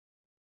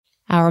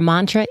Our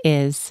mantra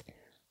is,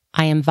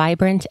 I am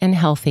vibrant and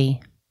healthy.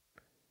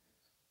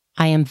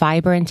 I am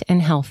vibrant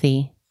and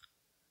healthy.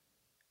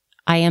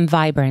 I am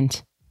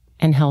vibrant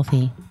and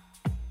healthy.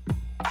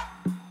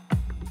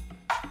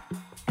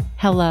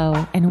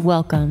 Hello and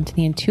welcome to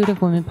the Intuitive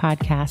Women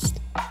Podcast.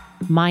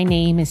 My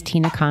name is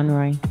Tina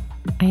Conroy.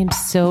 I am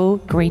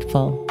so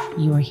grateful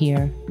you are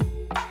here.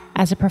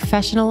 As a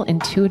professional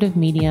intuitive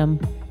medium,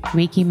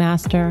 Reiki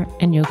master,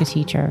 and yoga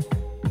teacher,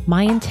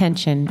 my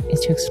intention is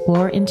to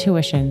explore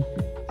intuition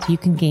so you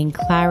can gain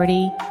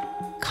clarity,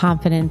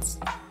 confidence,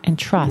 and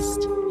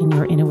trust in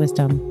your inner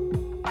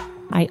wisdom.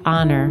 I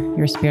honor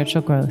your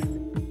spiritual growth.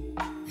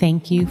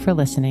 Thank you for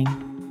listening.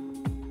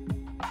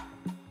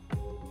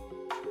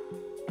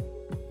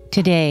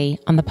 Today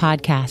on the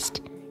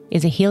podcast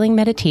is a healing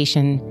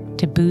meditation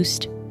to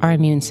boost our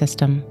immune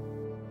system.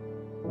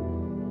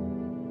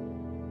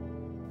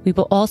 We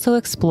will also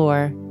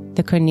explore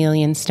the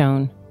Carnelian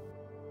stone.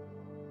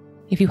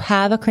 If you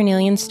have a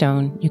Carnelian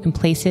stone, you can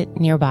place it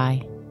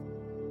nearby.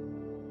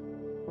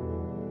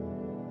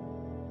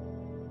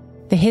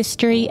 The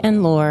history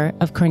and lore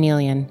of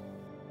Carnelian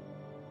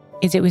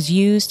is it was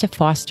used to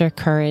foster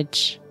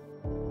courage,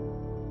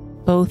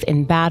 both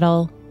in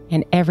battle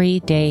and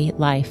everyday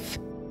life.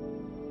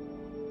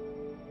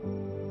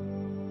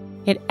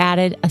 It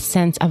added a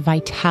sense of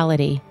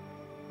vitality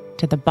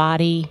to the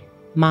body,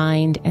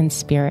 mind, and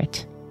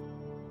spirit.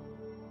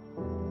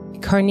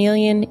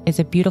 Carnelian is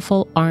a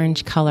beautiful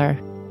orange color,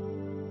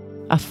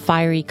 a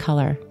fiery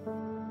color.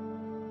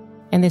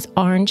 And this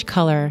orange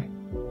color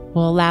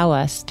will allow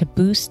us to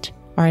boost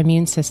our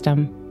immune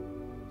system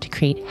to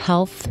create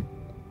health,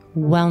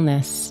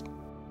 wellness,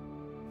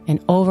 and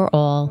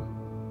overall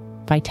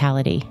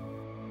vitality.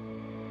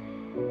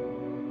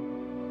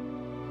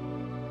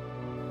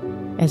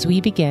 As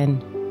we begin,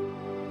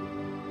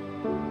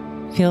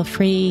 feel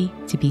free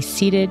to be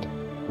seated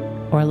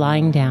or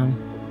lying down.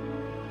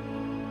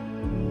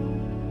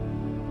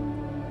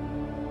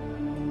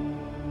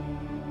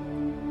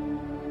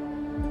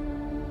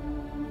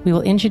 We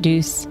will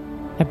introduce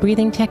a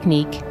breathing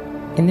technique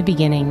in the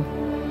beginning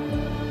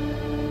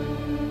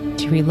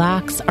to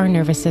relax our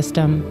nervous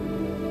system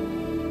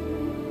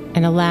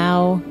and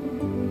allow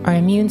our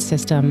immune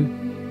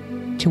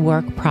system to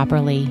work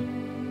properly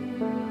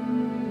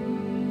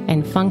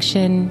and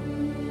function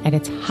at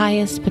its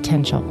highest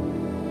potential.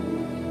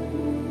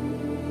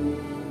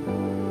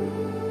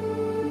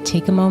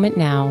 Take a moment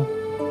now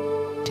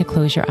to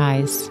close your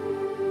eyes.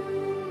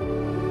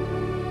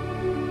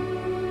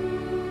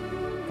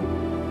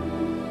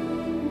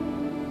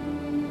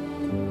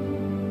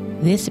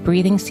 This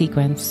breathing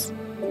sequence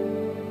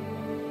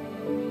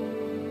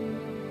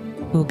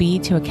will be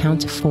to a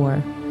count of 4.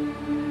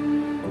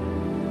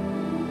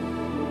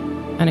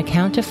 On a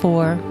count of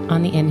 4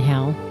 on the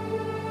inhale,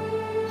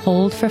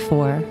 hold for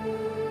 4,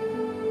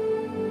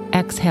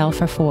 exhale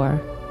for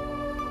 4,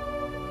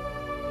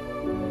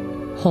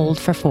 hold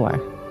for 4.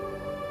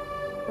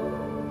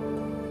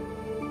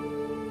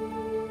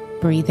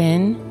 Breathe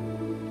in,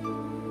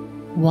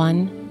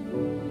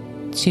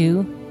 1,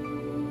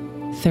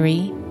 2,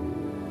 3,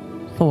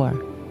 4.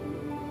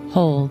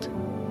 Hold.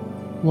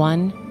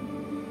 1,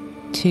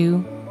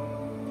 2,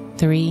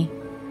 3,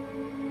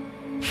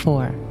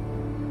 4.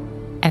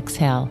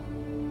 Exhale.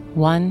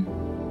 1,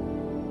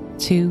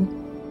 2,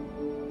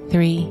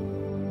 3,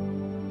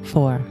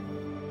 4.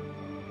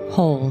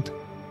 Hold.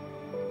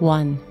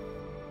 1,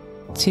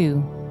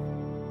 2,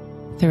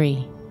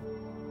 3,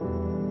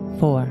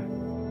 4.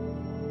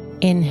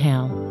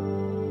 Inhale.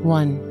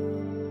 1,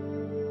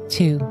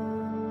 2,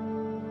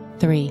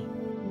 3,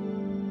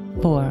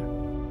 4.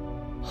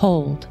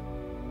 Hold.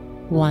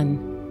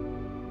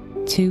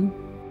 1, 2,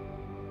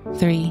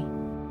 3,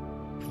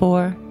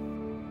 4.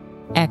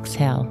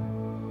 Exhale.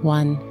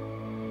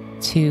 1,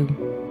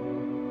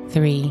 2,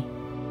 3,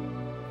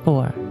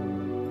 4.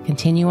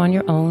 Continue on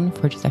your own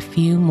for just a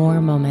few more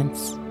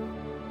moments.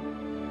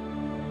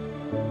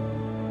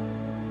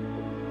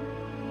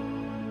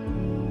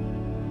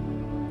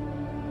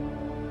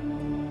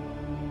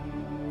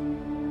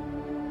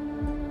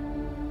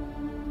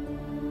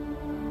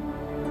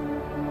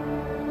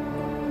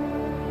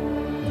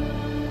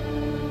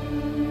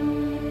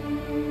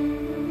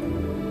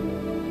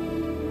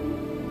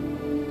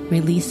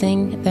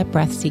 Releasing that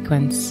breath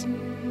sequence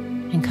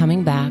and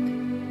coming back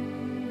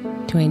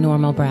to a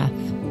normal breath.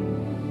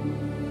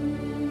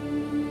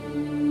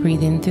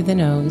 Breathe in through the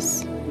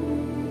nose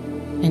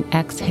and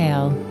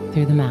exhale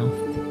through the mouth.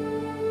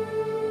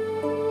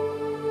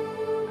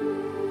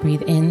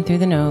 Breathe in through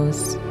the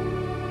nose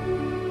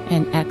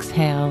and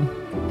exhale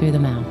through the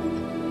mouth.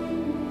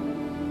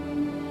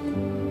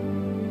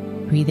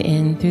 Breathe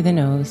in through the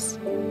nose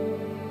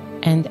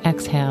and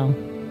exhale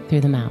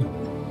through the mouth.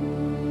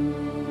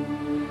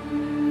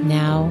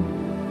 Now,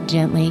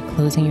 gently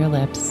closing your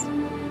lips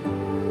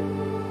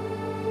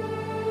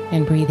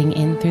and breathing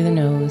in through the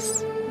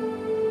nose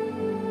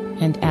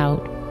and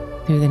out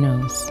through the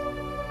nose.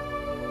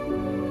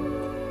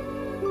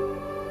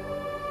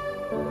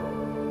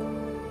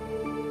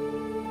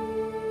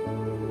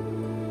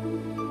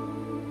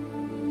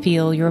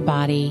 Feel your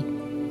body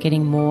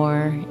getting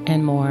more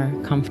and more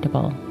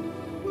comfortable.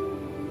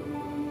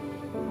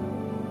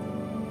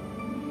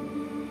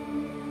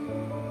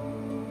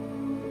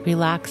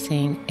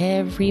 Relaxing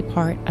every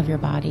part of your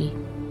body.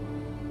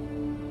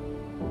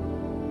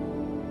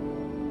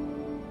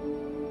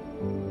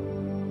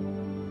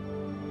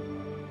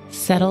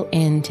 Settle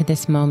into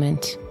this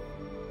moment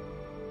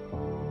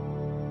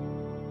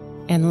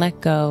and let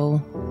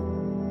go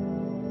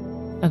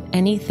of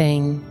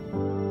anything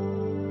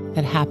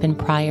that happened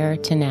prior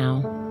to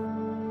now.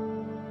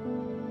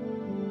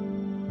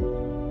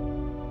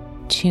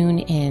 Tune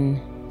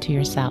in to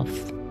yourself.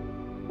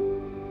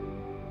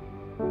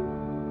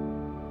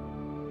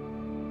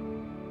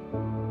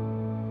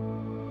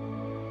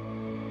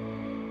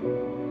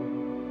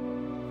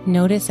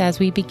 Notice as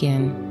we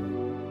begin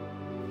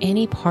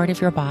any part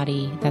of your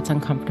body that's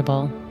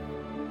uncomfortable.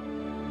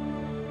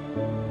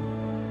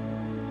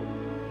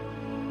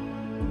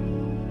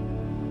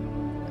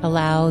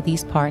 Allow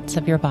these parts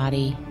of your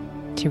body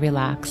to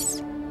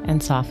relax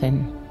and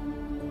soften.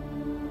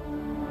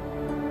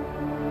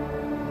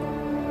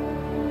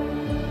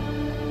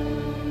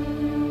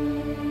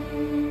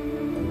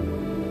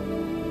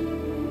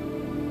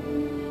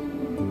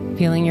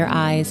 Feeling your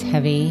eyes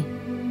heavy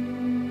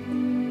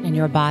and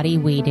your body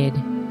weighted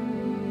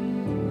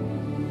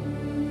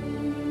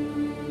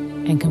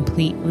and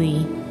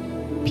completely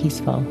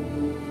peaceful.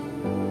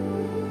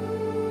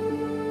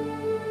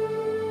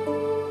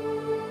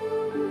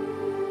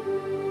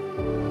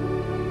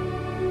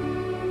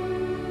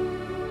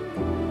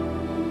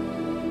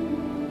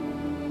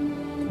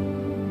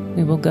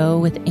 We will go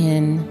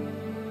within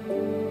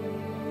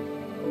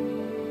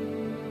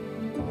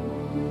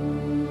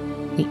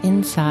the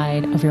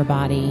inside of your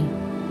body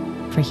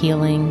for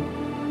healing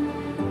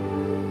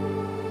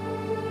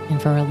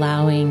and for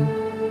allowing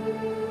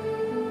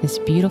this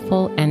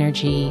beautiful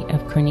energy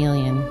of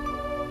carnelian,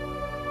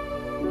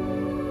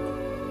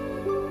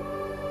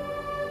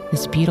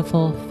 this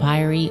beautiful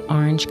fiery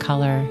orange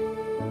color,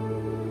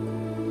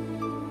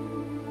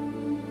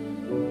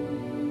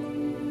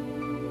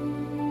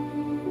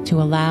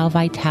 to allow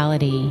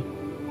vitality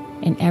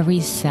in every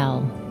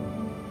cell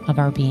of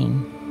our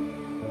being.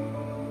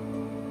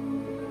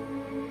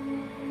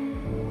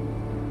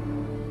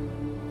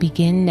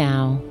 Begin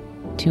now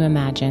to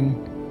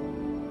imagine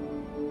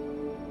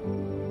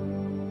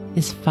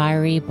this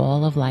fiery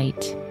ball of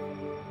light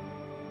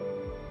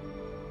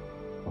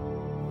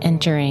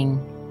entering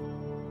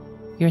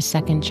your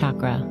second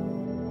chakra,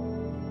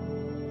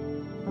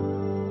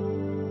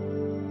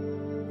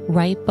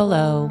 right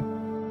below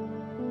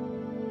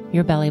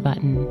your belly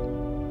button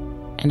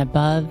and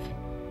above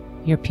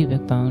your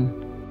pubic bone.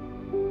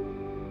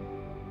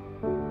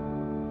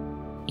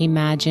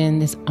 Imagine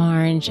this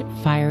orange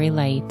fiery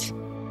light,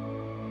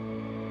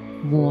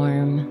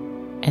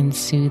 warm and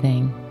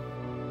soothing.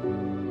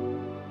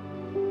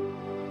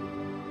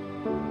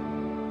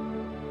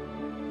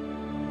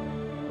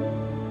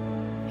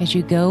 As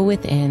you go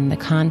within the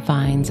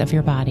confines of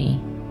your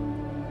body,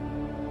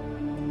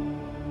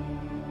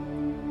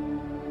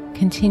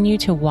 continue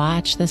to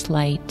watch this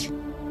light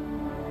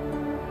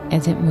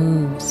as it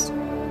moves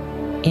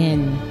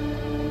in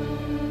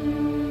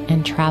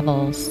and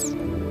travels.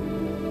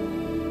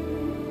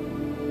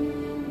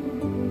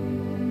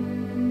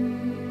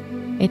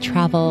 It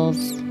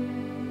travels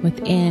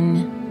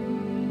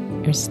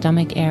within your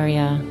stomach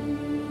area,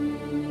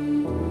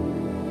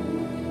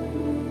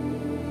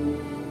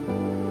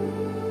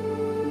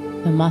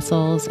 the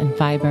muscles and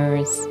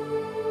fibers,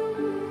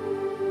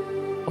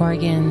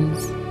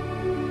 organs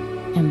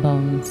and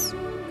bones.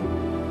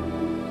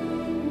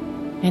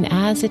 And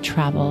as it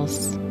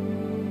travels,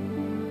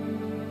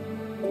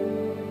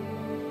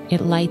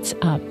 it lights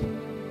up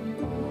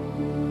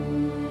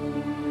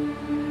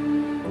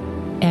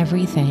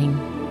everything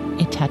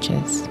it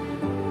touches.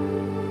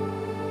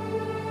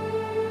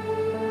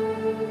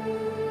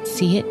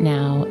 See it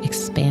now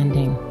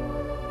expanding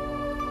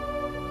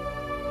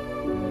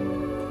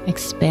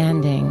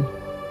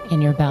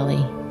in your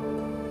belly.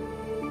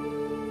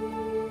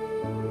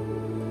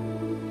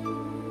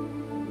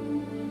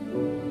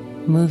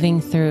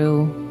 Moving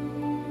through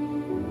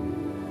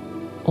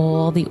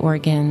all the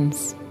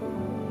organs,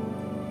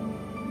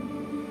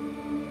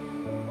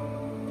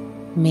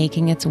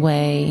 making its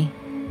way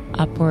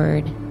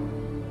upward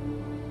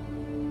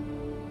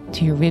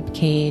to your rib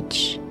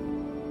cage,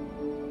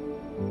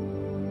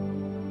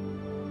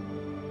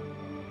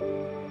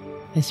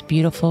 this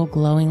beautiful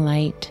glowing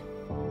light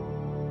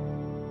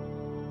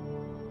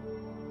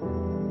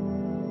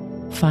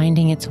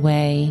finding its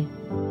way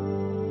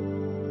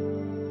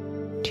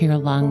to your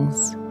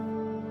lungs,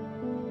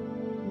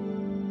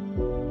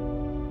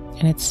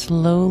 and it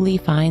slowly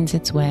finds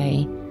its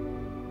way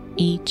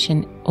each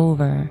and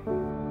over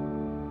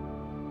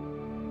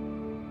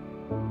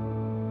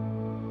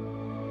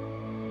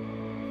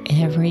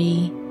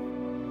every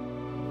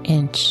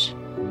inch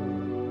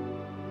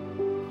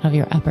of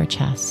your upper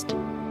chest.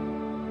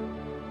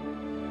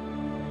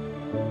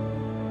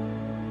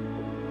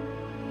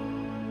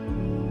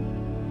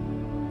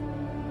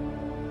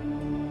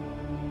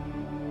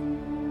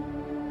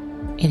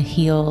 It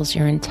heals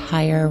your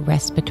entire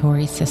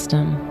respiratory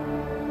system.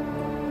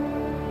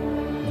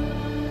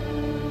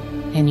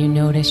 And you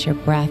notice your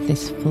breath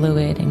is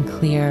fluid and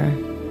clear.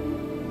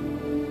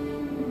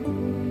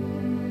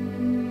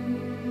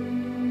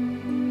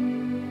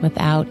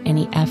 Without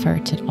any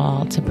effort at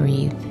all to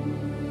breathe.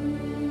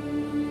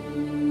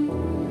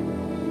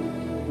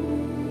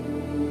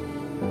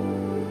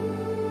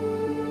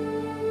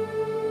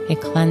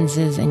 It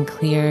cleanses and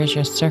clears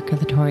your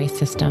circulatory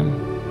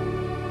system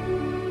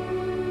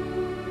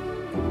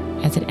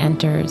as it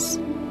enters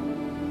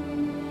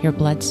your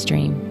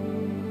bloodstream.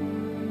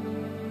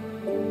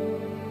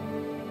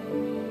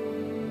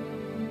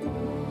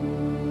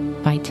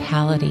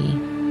 Vitality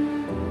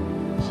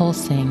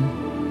pulsing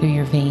through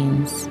your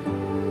veins.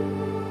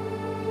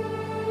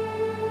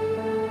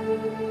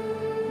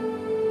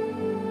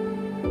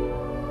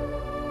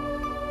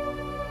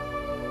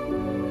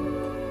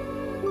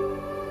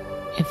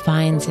 It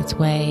finds its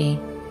way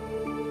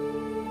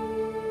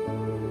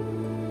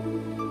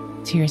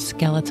to your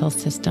skeletal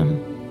system,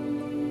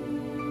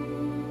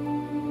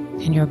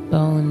 and your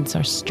bones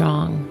are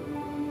strong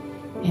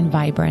and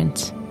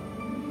vibrant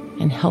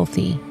and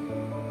healthy.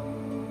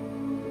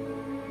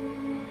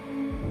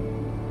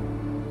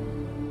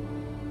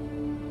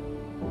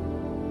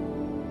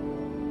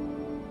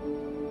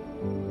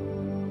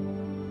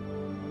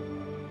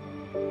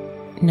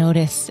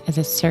 Notice as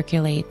it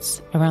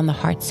circulates around the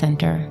heart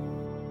center.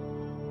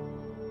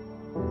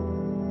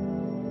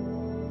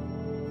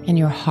 And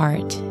your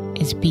heart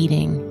is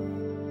beating.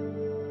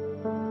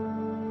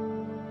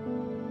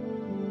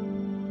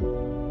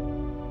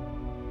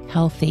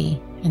 Healthy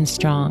and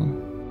strong.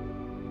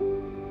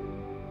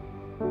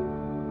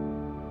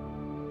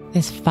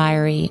 This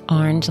fiery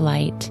orange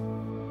light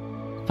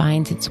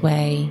finds its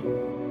way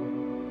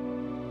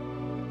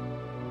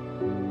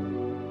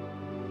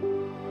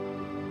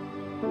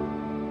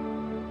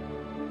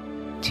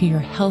to your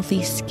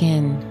healthy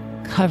skin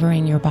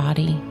covering your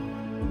body.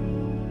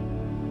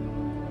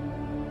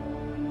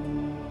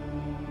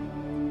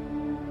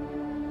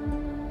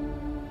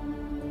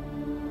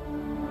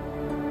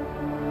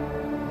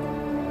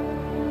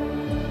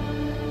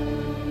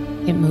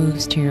 It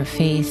moves to your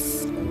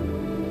face,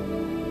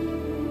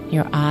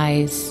 your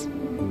eyes,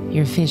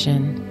 your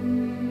vision,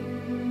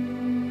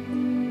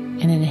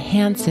 and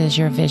enhances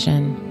your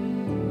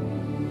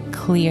vision,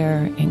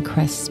 clear and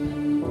crisp.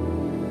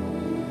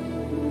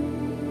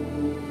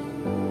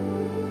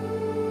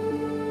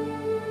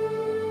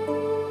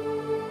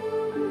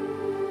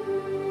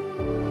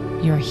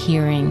 Your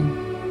hearing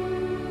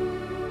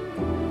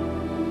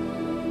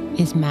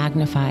is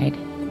magnified.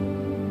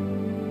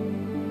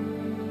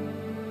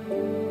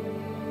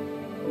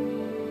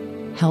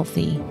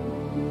 Healthy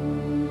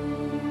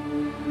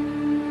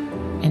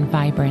and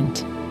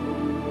vibrant.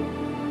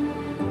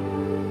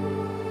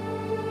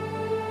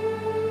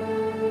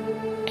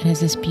 And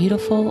as this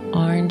beautiful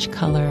orange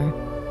color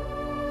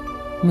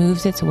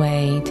moves its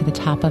way to the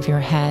top of your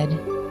head,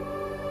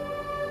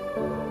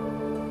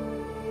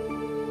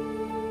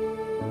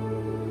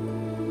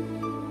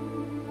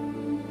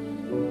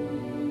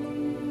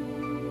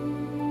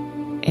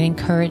 it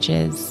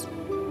encourages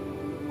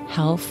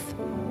health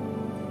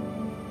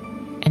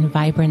and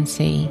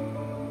vibrancy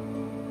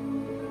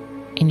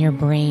in your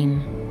brain,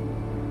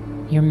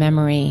 your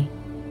memory,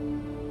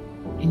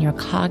 and your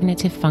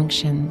cognitive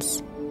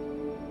functions.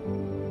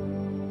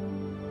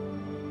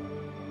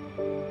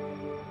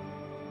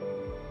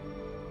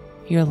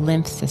 Your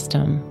lymph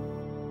system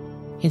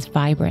is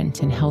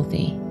vibrant and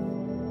healthy.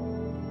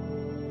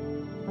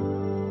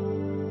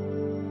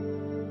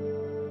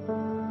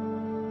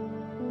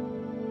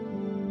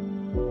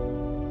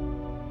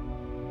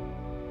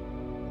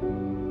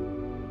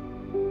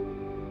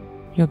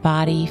 Your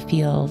body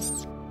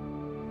feels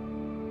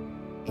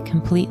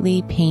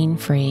completely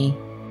pain-free,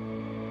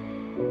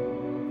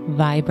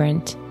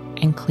 vibrant,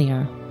 and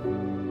clear.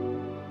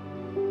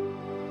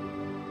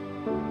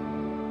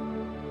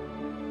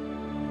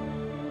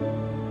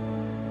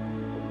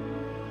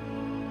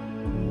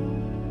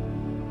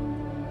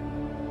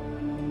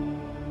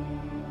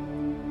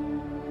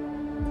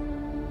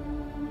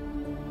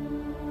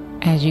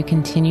 As you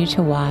continue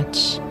to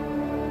watch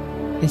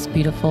this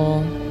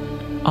beautiful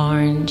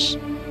orange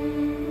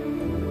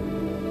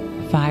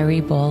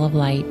fiery ball of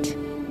light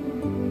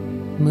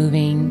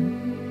moving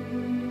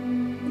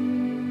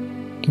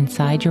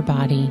inside your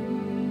body,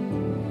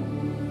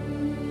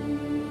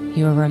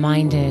 you are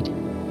reminded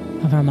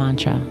of our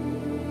mantra.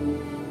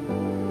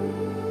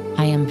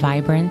 I am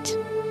vibrant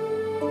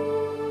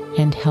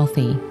and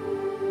healthy.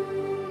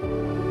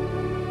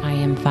 I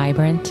am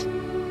vibrant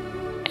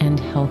and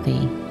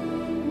healthy.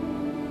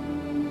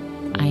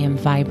 I am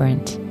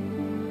vibrant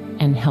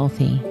and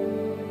healthy.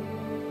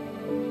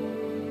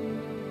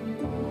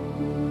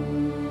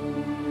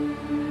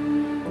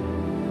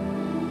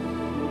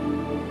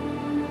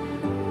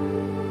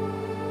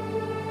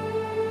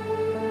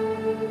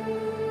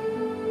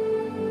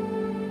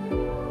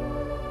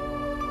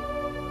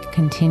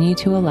 Continue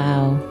to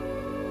allow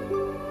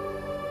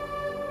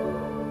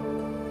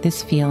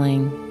this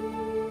feeling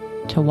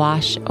to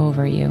wash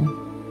over you.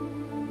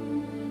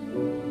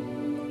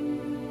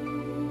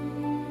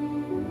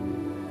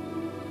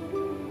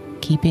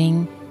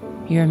 Keeping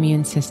your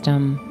immune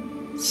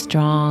system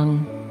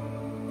strong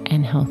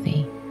and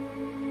healthy.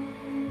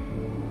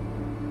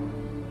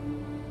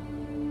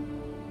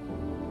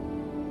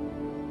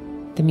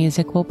 The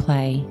music will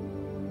play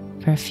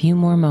for a few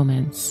more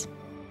moments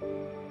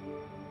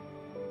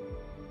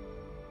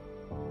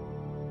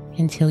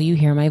until you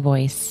hear my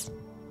voice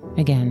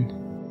again.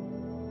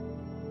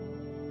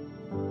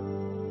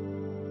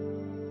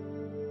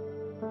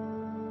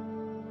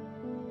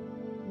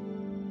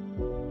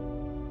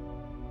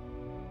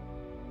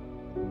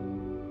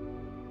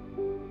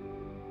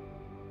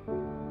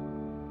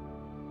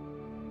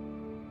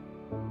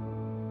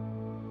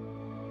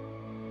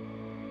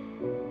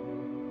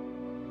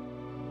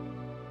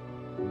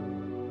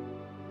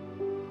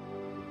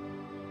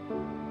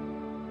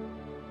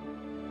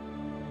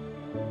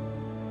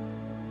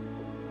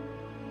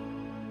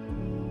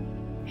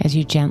 As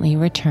you gently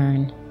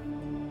return,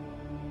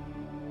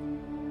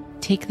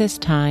 take this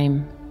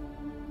time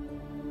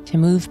to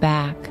move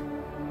back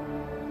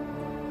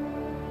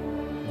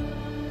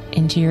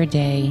into your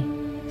day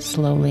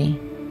slowly.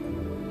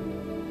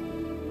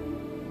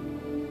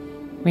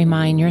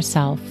 Remind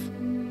yourself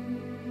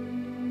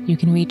you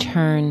can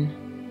return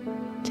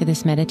to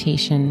this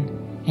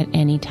meditation at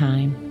any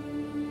time.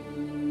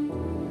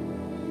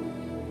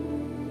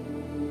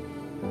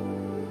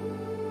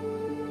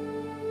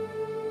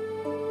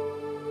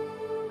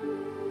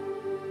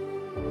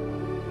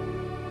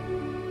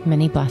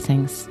 Many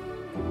blessings.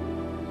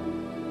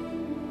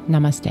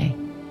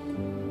 Namaste.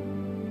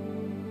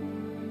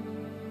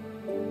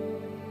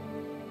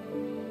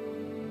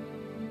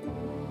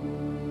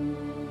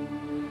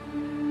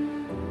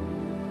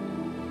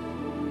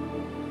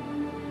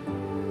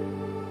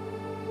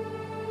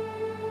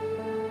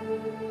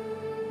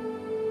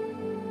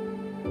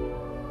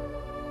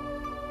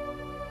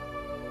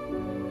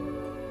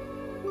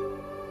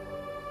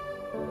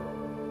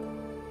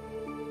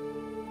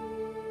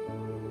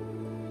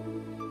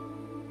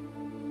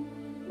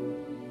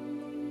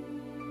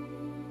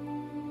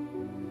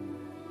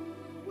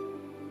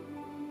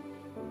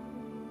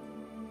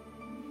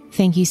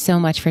 Thank you so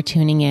much for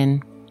tuning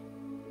in.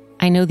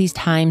 I know these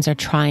times are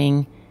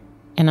trying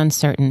and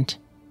uncertain.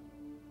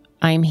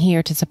 I am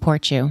here to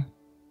support you.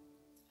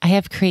 I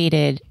have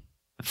created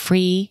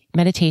free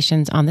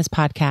meditations on this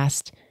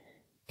podcast.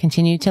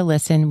 Continue to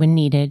listen when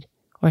needed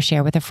or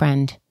share with a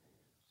friend.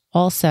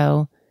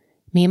 Also,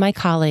 me and my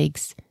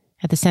colleagues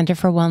at the Center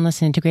for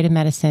Wellness and Integrative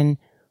Medicine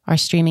are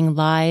streaming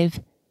live,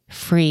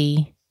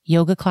 free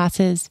yoga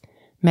classes,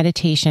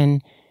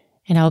 meditation,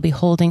 and I'll be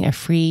holding a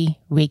free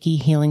Reiki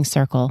healing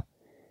circle.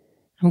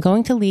 I'm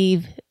going to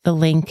leave the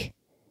link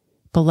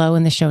below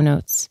in the show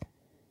notes.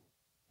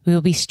 We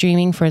will be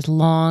streaming for as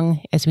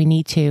long as we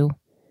need to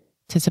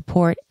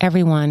support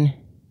everyone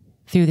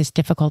through this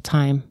difficult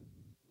time.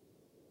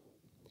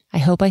 I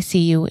hope I see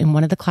you in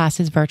one of the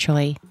classes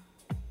virtually.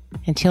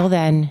 Until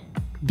then,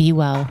 be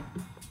well.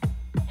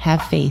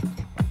 Have faith.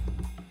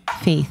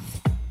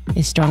 Faith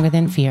is stronger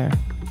than fear.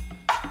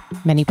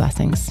 Many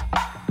blessings.